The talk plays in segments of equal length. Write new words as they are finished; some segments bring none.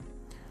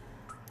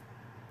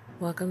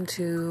Welcome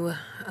to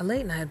a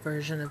late night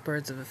version of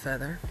Birds of a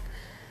Feather.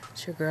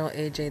 It's your girl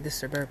AJ, the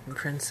Suburban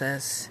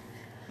Princess,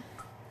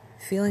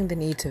 feeling the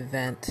need to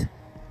vent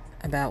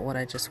about what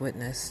I just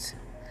witnessed,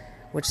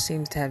 which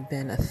seems to have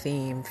been a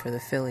theme for the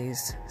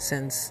Phillies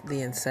since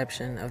the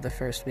inception of the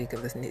first week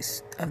of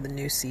the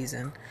new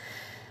season.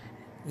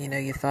 You know,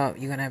 you thought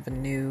you're gonna have a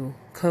new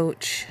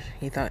coach,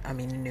 a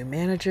new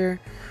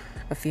manager,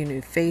 a few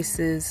new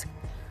faces,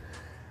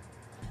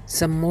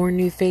 some more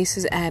new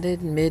faces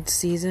added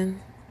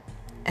mid-season,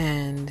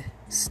 and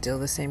still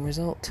the same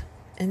result.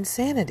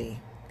 Insanity.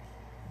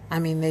 I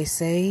mean, they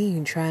say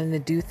you trying to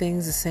do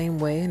things the same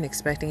way and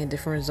expecting a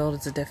different result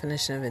is a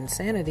definition of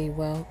insanity.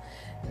 Well,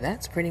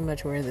 that's pretty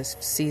much where this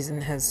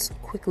season has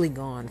quickly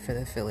gone for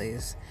the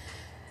Phillies.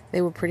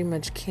 They were pretty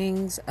much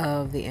kings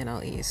of the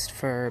NL East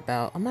for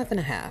about a month and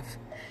a half,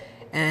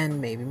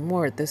 and maybe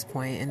more at this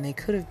point, and they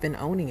could have been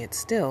owning it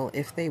still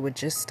if they would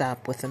just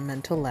stop with the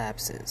mental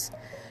lapses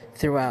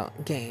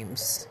throughout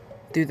games,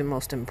 through the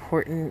most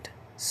important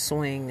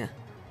swing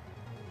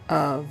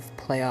of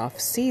playoff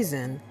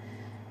season.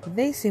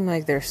 They seem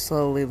like they're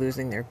slowly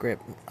losing their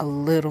grip a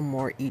little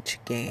more each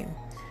game.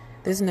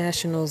 This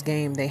Nationals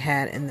game they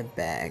had in the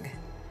bag.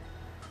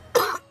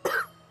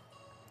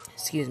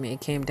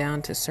 It came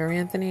down to Sir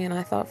Anthony, and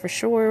I thought for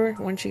sure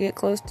once you get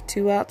close to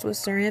 2 outs with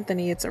Sir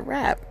Anthony, it's a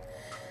wrap.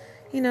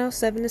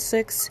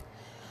 7-6.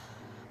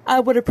 I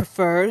would have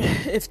preferred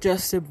if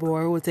Justin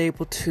Bour was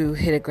able to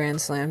hit a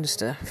grand slam just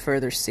to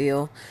further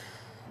seal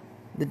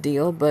the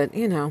deal, but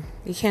you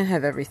can't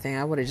have everything.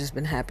 I would have just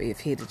been happy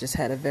if he'd have just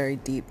had a very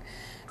deep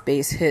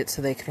base hit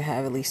so they could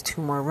have at least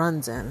 2 more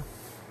runs in,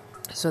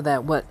 so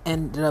that what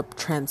ended up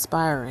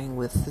transpiring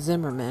with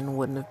Zimmerman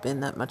wouldn't have been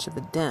that much of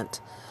a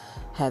dent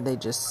had they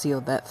just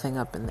sealed that thing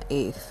up in the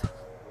 8th.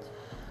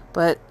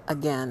 But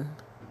again,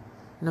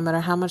 no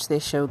matter how much they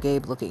show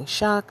Gabe looking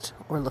shocked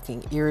or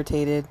looking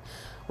irritated,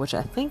 which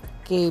I think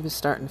Gabe is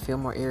starting to feel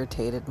more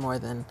irritated more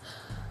than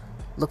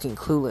looking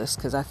clueless,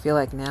 because I feel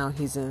like now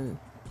he's in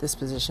this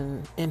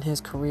position in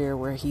his career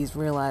where he's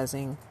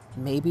realizing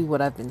maybe what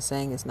I've been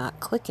saying is not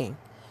clicking.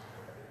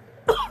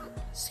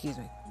 Excuse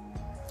me.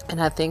 And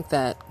I think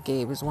that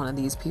Gabe is one of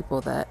these people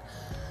that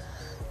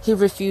he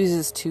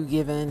refuses to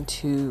give in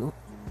to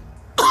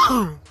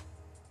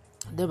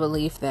the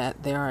belief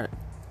that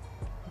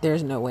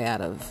there's no way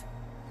out of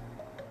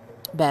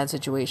bad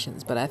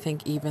situations. But I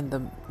think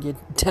even you're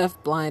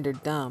deaf, blind, or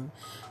dumb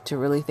to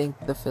really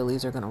think the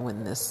Phillies are going to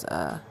win this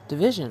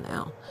division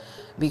now,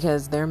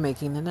 because they're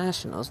making the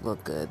Nationals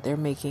look good. They're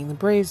making the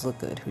Braves look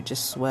good, who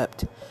just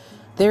swept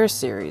their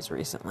series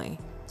recently.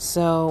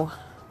 So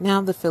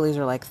now the Phillies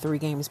are like 3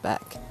 games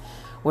back,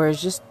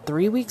 whereas just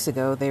 3 weeks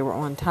ago they were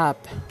on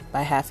top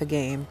by half a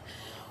game,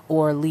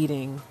 or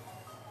leading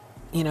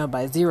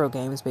by 0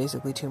 games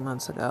basically 2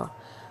 months ago.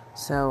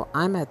 So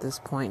I'm at this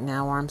point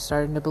now where I'm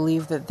starting to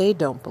believe that they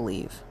don't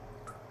believe.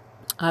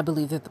 I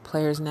believe that the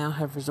players now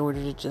have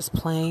resorted to just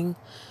playing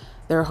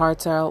their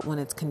hearts out when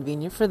it's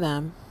convenient for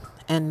them.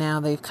 And now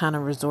they've kind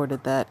of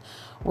resorted that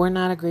we're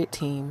not a great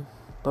team,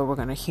 but we're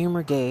going to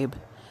humor Gabe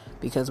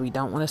because we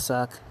don't want to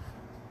suck.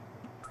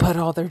 But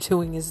all they're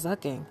doing is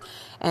sucking.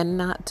 And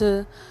not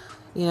to,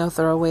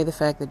 throw away the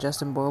fact that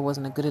Justin Bour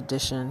wasn't a good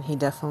addition. He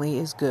definitely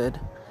is good.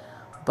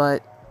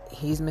 But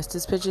he's missed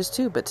his pitches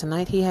too. But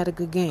tonight he had a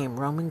good game.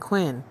 Roman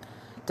Quinn,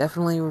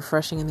 definitely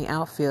refreshing in the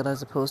outfield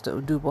as opposed to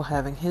Odubel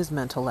having his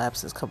mental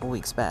lapses a couple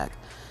weeks back.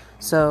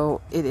 So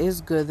it is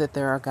good that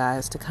there are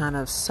guys to kind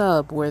of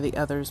sub where the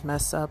others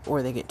mess up,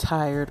 or they get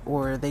tired,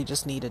 or they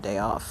just need a day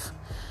off.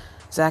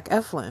 Zach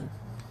Eflin,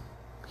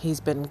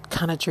 he's been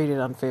kind of treated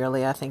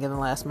unfairly, I think, in the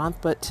last month,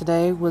 but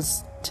tonight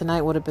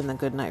would have been the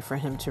good night for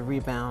him to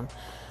rebound,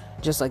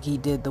 just like he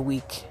did the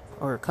week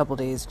or a couple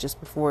days just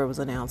before it was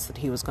announced that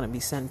he was going to be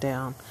sent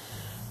down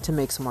to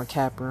make some more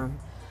cap room.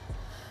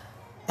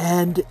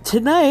 And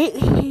tonight,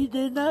 he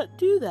did not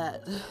do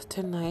that.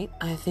 Tonight,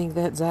 I think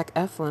that Zach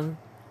Eflin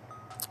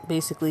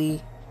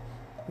basically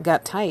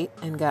got tight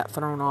and got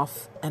thrown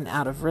off and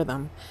out of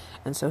rhythm,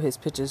 and so his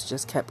pitches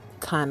just kept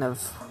kind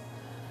of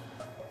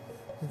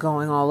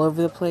going all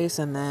over the place.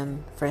 And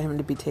then for him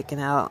to be taken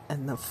out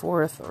in the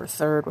 4th or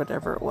 3rd,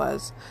 whatever it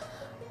was,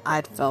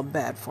 I felt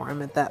bad for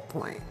him at that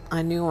point.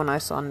 I knew when I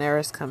saw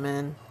Neris come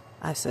in,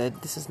 I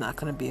said this is not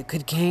going to be a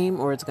good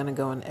game, or it's going to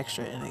go in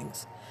extra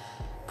innings.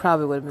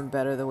 Probably would have been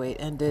better the way it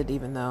ended,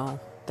 even though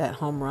that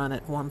home run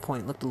at one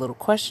point looked a little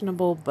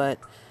questionable, but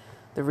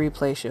the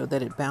replay showed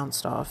that it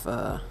bounced off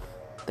the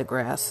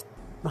grass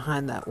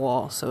behind that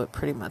wall, so it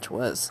pretty much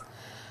was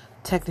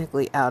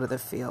technically out of the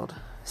field.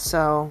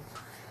 So,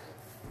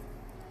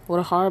 what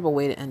a horrible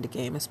way to end a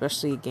game,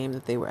 especially a game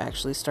that they were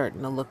actually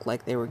starting to look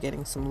like they were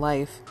getting some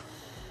life,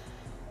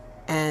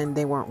 and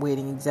they weren't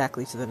waiting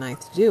exactly to the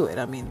 9th to do it.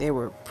 I mean, they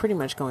were pretty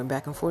much going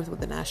back and forth with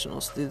the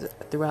Nationals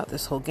throughout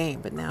this whole game,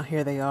 but now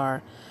here they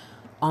are,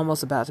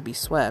 almost about to be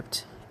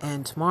swept,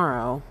 and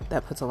tomorrow,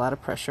 that puts a lot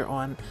of pressure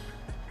on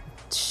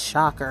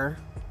shocker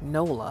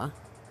Nola,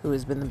 who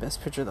has been the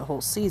best pitcher the whole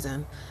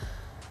season.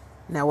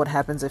 Now what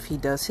happens if he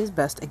does his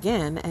best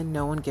again and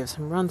no one gives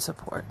him run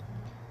support?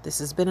 this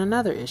has been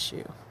another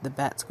issue. The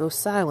bats go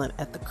silent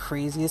at the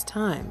craziest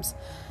times.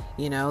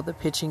 The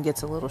pitching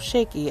gets a little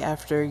shaky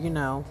after,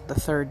 the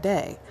third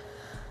day.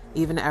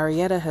 Even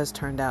Arrieta has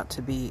turned out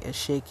to be as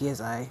shaky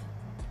as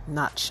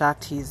not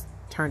shocked he's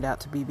turned out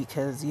to be,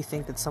 because you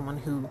think that someone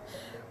who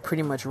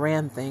pretty much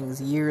ran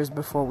things years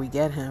before we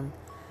get him,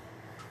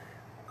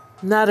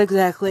 not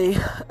exactly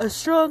a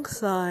strong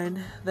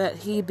sign that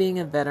he, being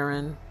a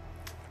veteran,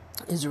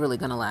 is really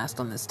going to last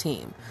on this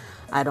team.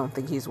 I don't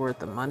think he's worth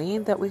the money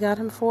that we got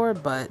him for,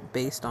 but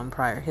based on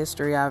prior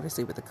history,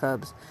 obviously with the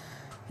Cubs,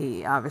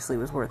 he obviously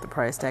was worth the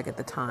price tag at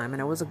the time,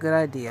 and it was a good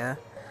idea.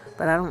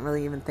 But I don't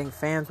really even think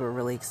fans were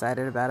really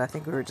excited about it. I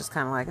think we were just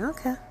kind of like,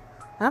 okay,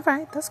 all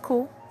right, that's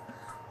cool.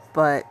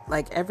 But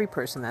like every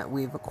person that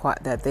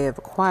they have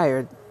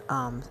acquired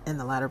in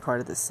the latter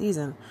part of the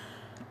season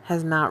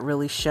has not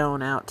really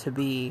shown out to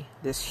be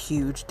this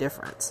huge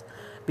difference.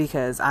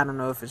 Because I don't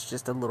know if it's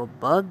just a little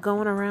bug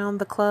going around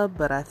the club,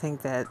 but I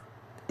think that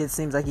it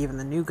seems like even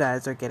the new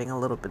guys are getting a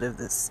little bit of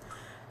this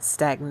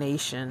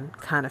stagnation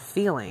kind of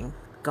feeling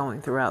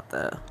going throughout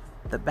the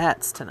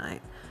bats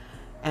tonight.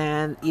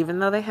 And even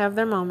though they have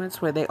their moments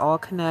where they all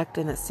connect,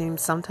 and it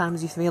seems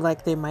sometimes you feel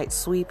like they might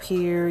sweep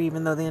here,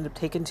 even though they end up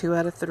taking 2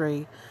 out of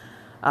 3,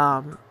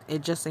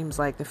 it just seems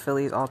like the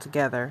Phillies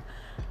altogether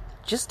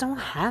just don't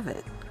have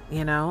it,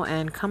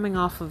 and coming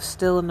off of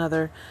still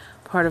another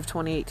part of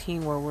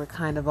 2018 where we're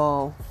kind of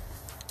all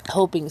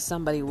hoping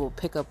somebody will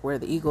pick up where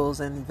the Eagles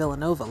and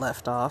Villanova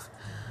left off.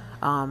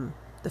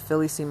 The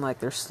Phillies seem like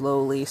they're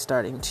slowly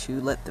starting to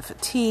let the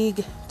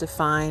fatigue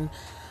define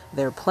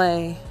their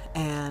play,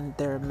 and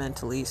they're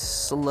mentally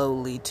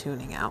slowly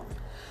tuning out.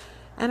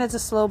 And it's a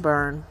slow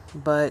burn,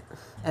 but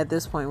at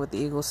this point, with the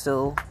Eagles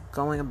still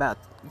going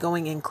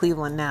in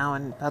Cleveland now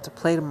and about to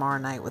play tomorrow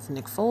night with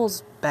Nick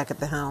Foles back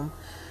at the helm,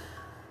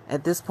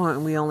 at this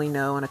point, we only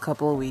know in a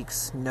couple of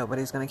weeks,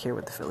 nobody's going to care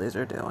what the Phillies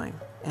are doing.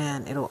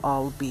 And it'll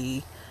all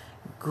be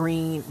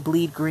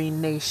bleed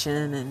green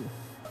nation, and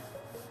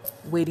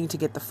waiting to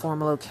get the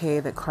formal okay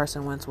that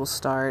Carson Wentz will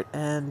start.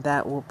 And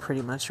that will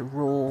pretty much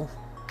rule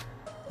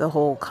the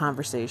whole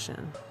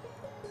conversation.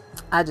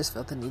 I just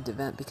felt the need to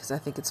vent, because I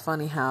think it's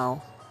funny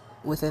how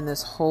within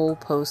this whole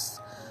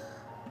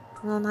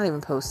not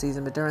even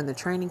postseason, but during the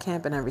training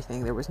camp and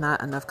everything, there was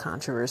not enough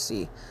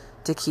controversy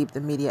to keep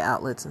the media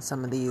outlets and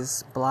some of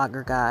these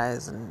blogger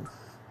guys and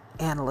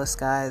analyst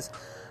guys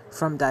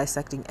from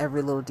dissecting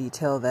every little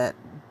detail that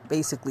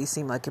basically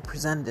seemed like it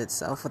presented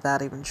itself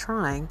without even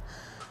trying.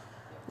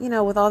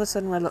 With all the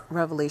sudden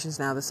revelations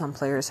now that some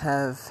players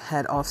have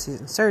had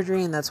off-season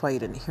surgery, and that's why you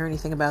didn't hear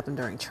anything about them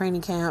during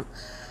training camp.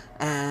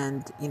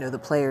 And, the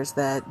players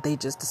that they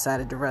just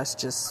decided to rest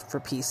just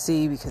for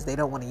PC because they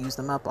don't want to use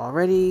them up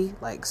already,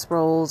 like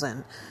Sproles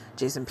and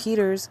Jason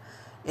Peters.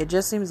 It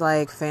just seems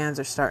like fans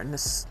are starting to,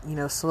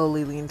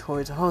 slowly lean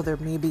towards, they're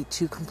maybe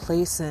too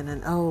complacent,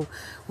 and,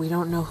 we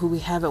don't know who we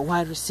have at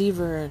wide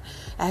receiver, and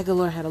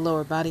Aguilar had a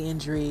lower body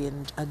injury,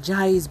 and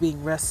Ajayi's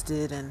being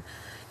rested, and,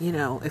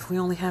 if we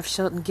only have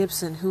Shelton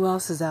Gibson, who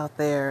else is out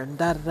there, and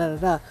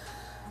da-da-da-da-da.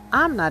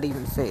 I'm not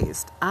even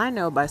phased. I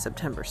know by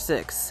September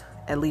 6th,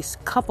 at least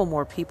a couple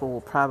more people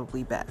will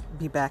probably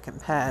be back in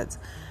pads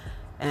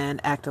and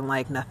acting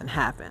like nothing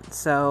happened.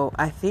 So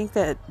I think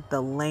that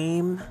the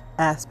lame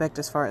aspect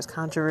as far as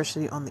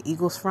controversy on the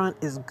Eagles front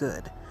is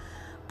good.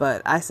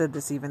 But I said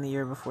this even the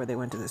year before they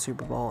went to the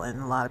Super Bowl,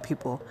 and a lot of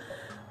people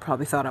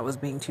probably thought I was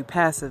being too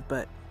passive.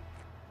 But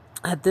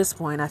at this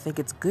point, I think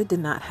it's good to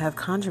not have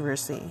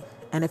controversy.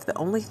 And if the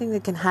only thing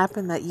that can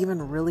happen that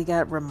even really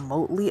got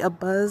remotely a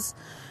buzz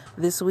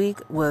this week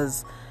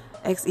was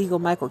ex-Eagle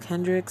Michael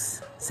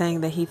Kendricks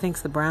saying that he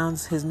thinks the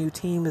Browns, his new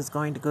team, is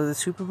going to go to the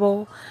Super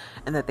Bowl,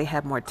 and that they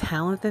have more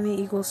talent than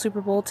the Eagles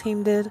Super Bowl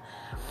team did.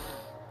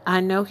 I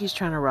know he's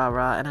trying to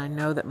rah-rah, and I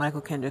know that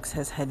Michael Kendricks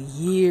has had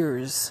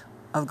years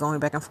of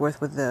going back and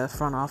forth with the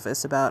front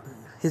office about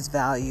his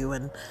value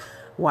and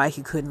why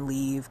he couldn't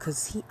leave,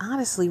 because he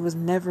honestly was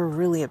never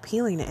really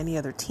appealing to any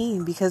other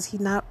team, because he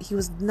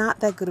was not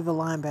that good of a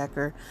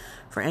linebacker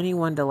for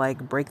anyone to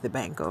break the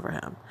bank over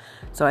him.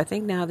 So I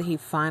think now that he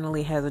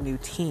finally has a new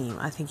team,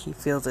 I think he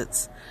feels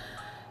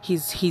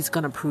he's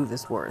going to prove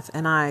his worth.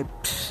 And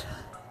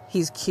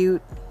he's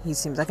cute. He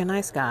seems like a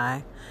nice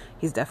guy.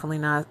 He's definitely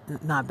not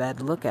bad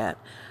to look at.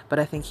 But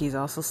I think he's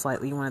also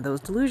slightly one of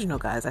those delusional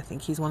guys. I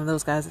think he's one of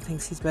those guys that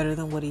thinks he's better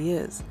than what he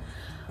is.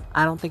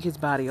 I don't think his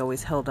body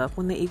always held up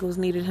when the Eagles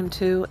needed him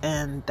to,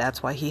 and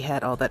that's why he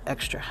had all that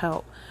extra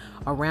help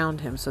around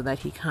him, so that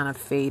he kind of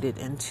faded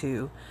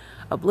into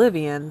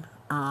oblivion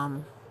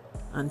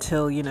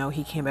until,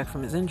 he came back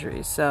from his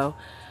injuries. So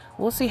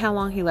we'll see how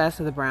long he lasts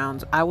with the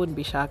Browns. I wouldn't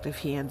be shocked if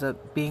he ends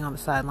up being on the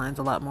sidelines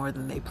a lot more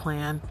than they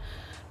plan,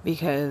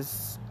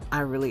 because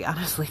I really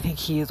honestly think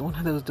he is one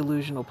of those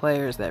delusional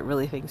players that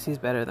really thinks he's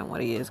better than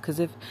what he is. Because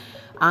if,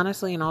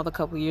 honestly, in all the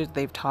couple years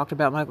they've talked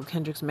about Michael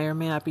Kendricks may or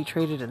may not be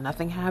traded and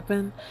nothing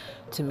happened,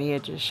 to me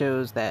it just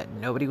shows that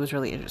nobody was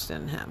really interested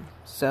in him.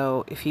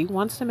 So if he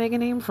wants to make a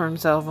name for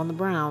himself on the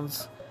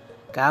Browns,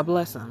 God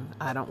bless him.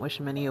 I don't wish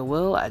him any ill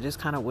will. I just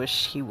kind of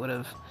wish he would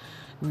have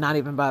not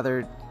even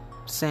bothered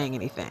saying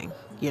anything.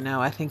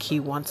 I think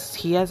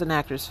he has an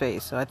actor's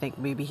face, so I think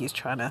maybe he's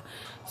trying to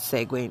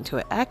segue into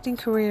an acting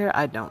career.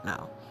 I don't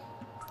know.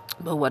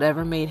 But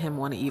whatever made him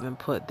want to even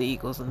put the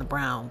Eagles and the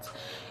Browns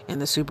in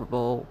the Super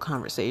Bowl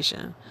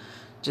conversation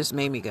just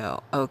made me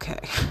go, okay,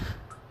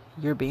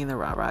 you're being the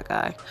rah-rah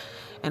guy.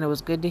 And it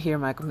was good to hear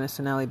Michael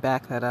Missinelli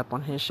back that up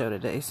on his show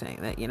today, saying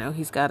that,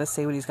 he's got to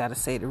say what he's got to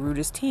say to root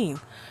his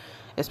team,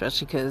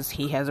 especially because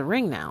he has a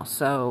ring now.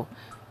 So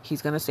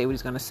he's going to say what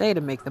he's going to say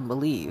to make them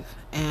believe.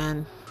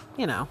 And,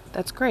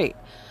 that's great.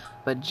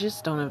 But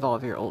just don't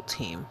involve your old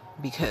team,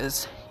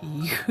 because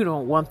you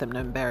don't want them to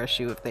embarrass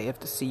you if they have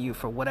to see you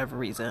for whatever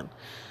reason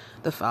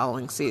the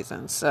following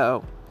season.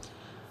 So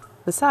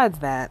besides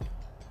that,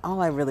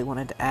 all I really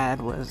wanted to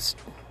add was,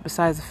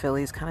 besides the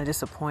Phillies kind of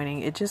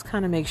disappointing, it just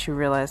kind of makes you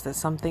realize that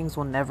some things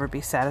will never be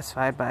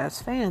satisfied by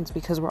us fans,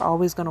 because we're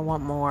always going to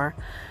want more.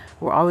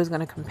 We're always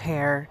going to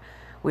compare.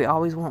 We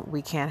always want what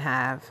we can't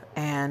have.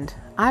 And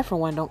I, for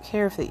one, don't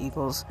care if the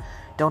Eagles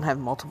don't have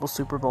multiple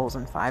Super Bowls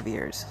in 5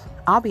 years.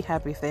 I'll be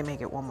happy if they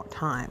make it one more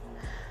time.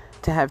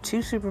 To have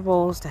 2 Super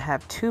Bowls, to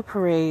have 2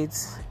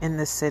 parades in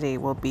this city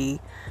will be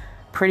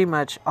pretty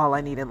much all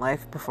I need in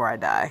life before I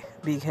die.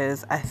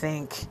 Because I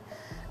think,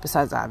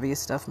 besides obvious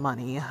stuff,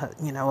 money,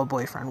 a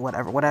boyfriend,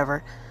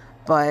 whatever.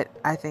 But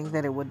I think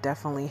that it would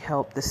definitely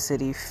help the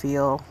city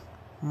feel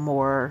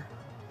more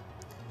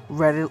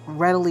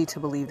readily to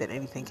believe that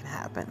anything can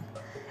happen.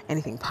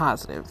 Anything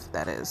positive,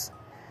 that is.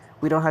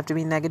 We don't have to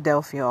be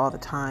Negadelphia all the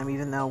time,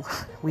 even though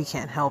we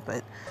can't help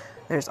it.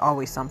 There's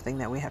always something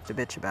that we have to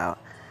bitch about.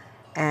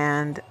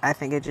 And I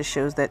think it just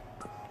shows that,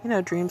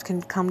 dreams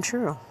can come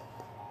true.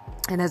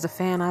 And as a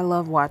fan, I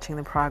love watching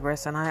the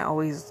progress, and I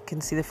always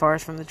can see the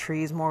forest from the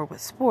trees more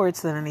with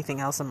sports than anything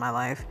else in my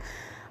life.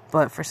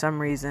 But for some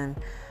reason,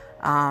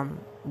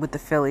 with the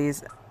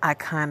Phillies, I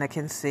kind of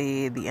can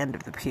see the end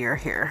of the pier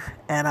here.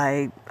 And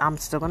I'm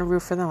still going to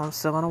root for them. I'm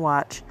still going to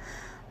watch.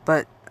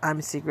 But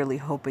I'm secretly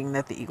hoping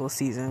that the Eagles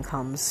season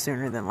comes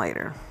sooner than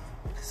later.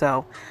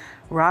 So,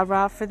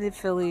 rah-rah for the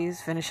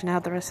Phillies, finishing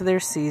out the rest of their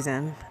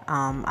season.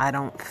 I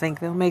don't think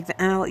they'll make the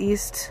NL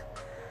East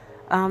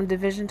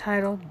division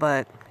title,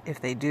 but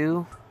if they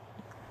do,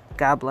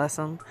 God bless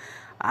them.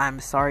 I'm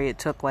sorry it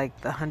took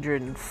like the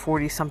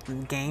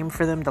 140-something game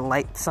for them to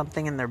light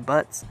something in their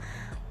butts.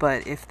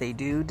 But if they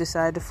do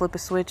decide to flip a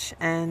switch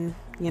and,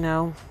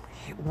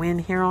 win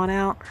here on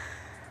out,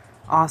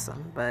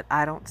 awesome. But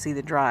I don't see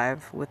the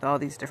drive with all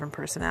these different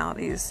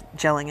personalities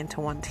gelling into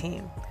one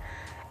team.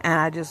 And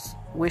I just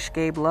wish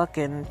Gabe luck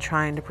in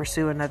trying to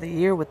pursue another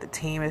year with the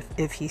team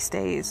if he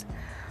stays,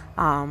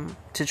 to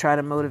try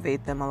to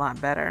motivate them a lot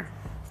better.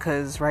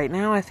 Because right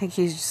now I think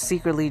he's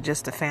secretly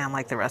just a fan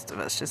like the rest of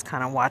us, just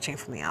kind of watching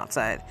from the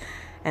outside,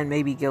 and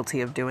maybe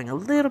guilty of doing a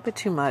little bit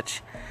too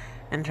much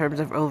in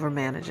terms of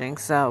over-managing.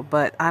 So,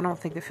 but I don't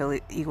think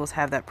the Eagles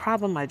have that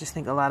problem. I just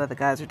think a lot of the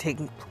guys are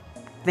taking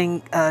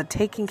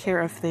care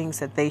of things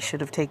that they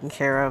should have taken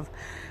care of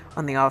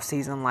on the off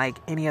season, like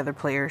any other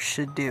player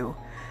should do,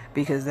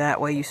 because that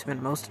way you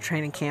spend most of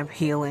training camp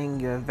healing.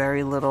 You have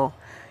very little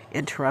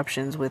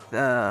interruptions with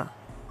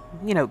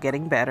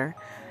getting better.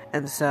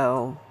 And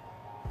so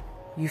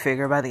you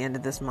figure by the end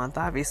of this month,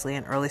 obviously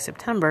in early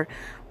September,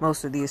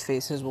 most of these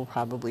faces will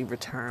probably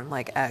return,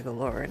 like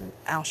Aguilar and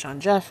Alshon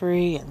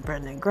Jeffrey and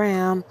Brendan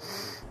Graham.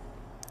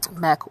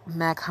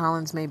 Mac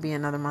Hollins may be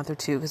another month or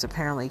two, because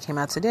apparently it came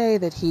out today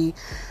that he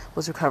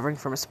was recovering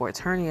from a sports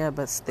hernia,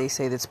 but they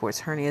say that sports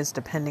hernias,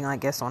 depending, I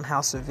guess, on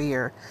how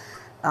severe,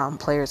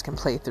 players can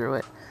play through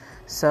it.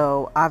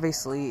 So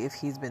obviously if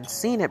he's been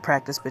seen at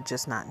practice but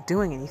just not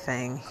doing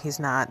anything,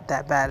 he's not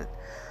that bad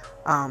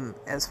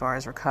as far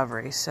as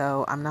recovery.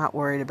 So I'm not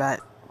worried about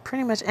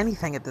pretty much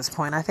anything at this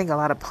point. I think a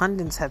lot of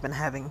pundits have been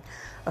having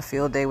a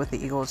field day with the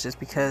Eagles, just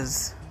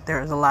because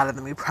there's a lot of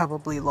them who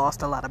probably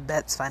lost a lot of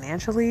bets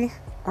financially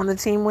on the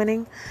team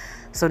winning.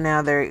 So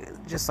now they're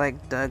just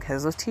like Doug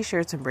has those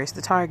t-shirts, embrace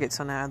the target.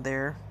 So now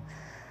they're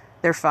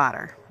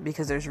fodder,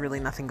 because there's really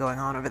nothing going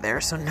on over there.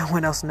 So no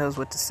one else knows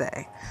what to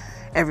say.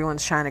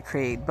 Everyone's trying to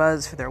create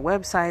buzz for their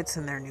websites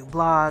and their new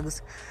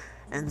blogs.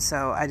 And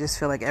so I just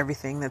feel like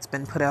everything that's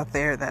been put out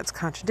there that's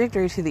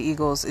contradictory to the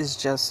Eagles is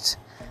just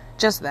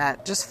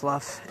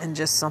fluff, and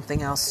just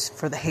something else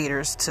for the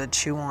haters to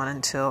chew on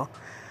until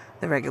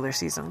the regular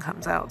season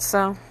comes out.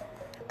 So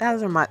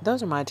those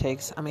are my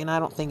takes. I mean, I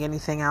don't think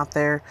anything out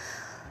there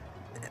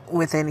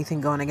with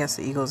anything going against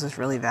the Eagles is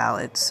really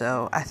valid.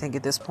 So I think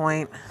at this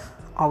point,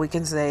 all we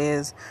can say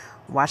is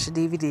watch the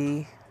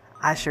DVD.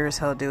 I sure as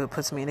hell do. It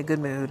puts me in a good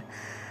mood.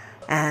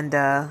 And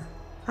I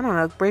don't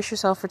know, brace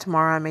yourself for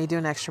tomorrow. I may do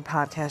an extra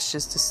podcast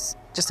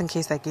just in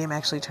case that game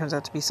actually turns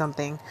out to be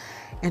something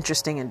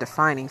interesting and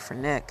defining for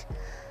Nick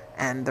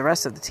and the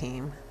rest of the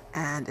team.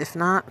 And if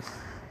not,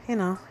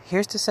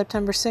 here's to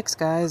September 6th,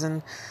 guys,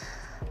 and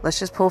let's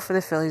just pull for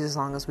the Phillies as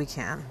long as we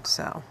can.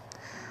 So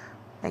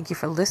thank you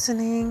for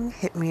listening.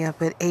 Hit me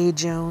up at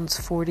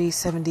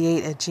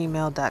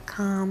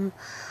ajones4078@gmail.com.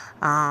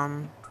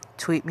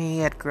 Tweet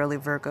me at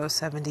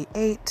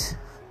girlyvirgo78.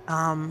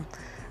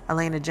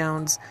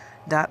 ElenaJones.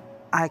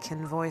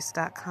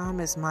 iCanVoice.com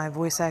is my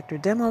voice actor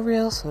demo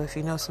reel. So if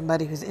you know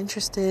somebody who's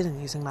interested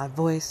in using my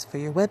voice for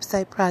your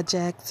website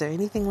projects or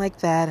anything like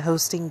that,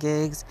 hosting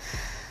gigs,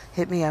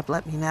 hit me up,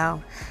 let me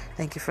know.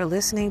 Thank you for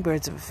listening.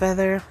 Birds of a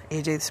Feather,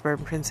 AJ the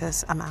Suburban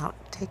Princess. I'm out.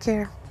 Take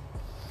care.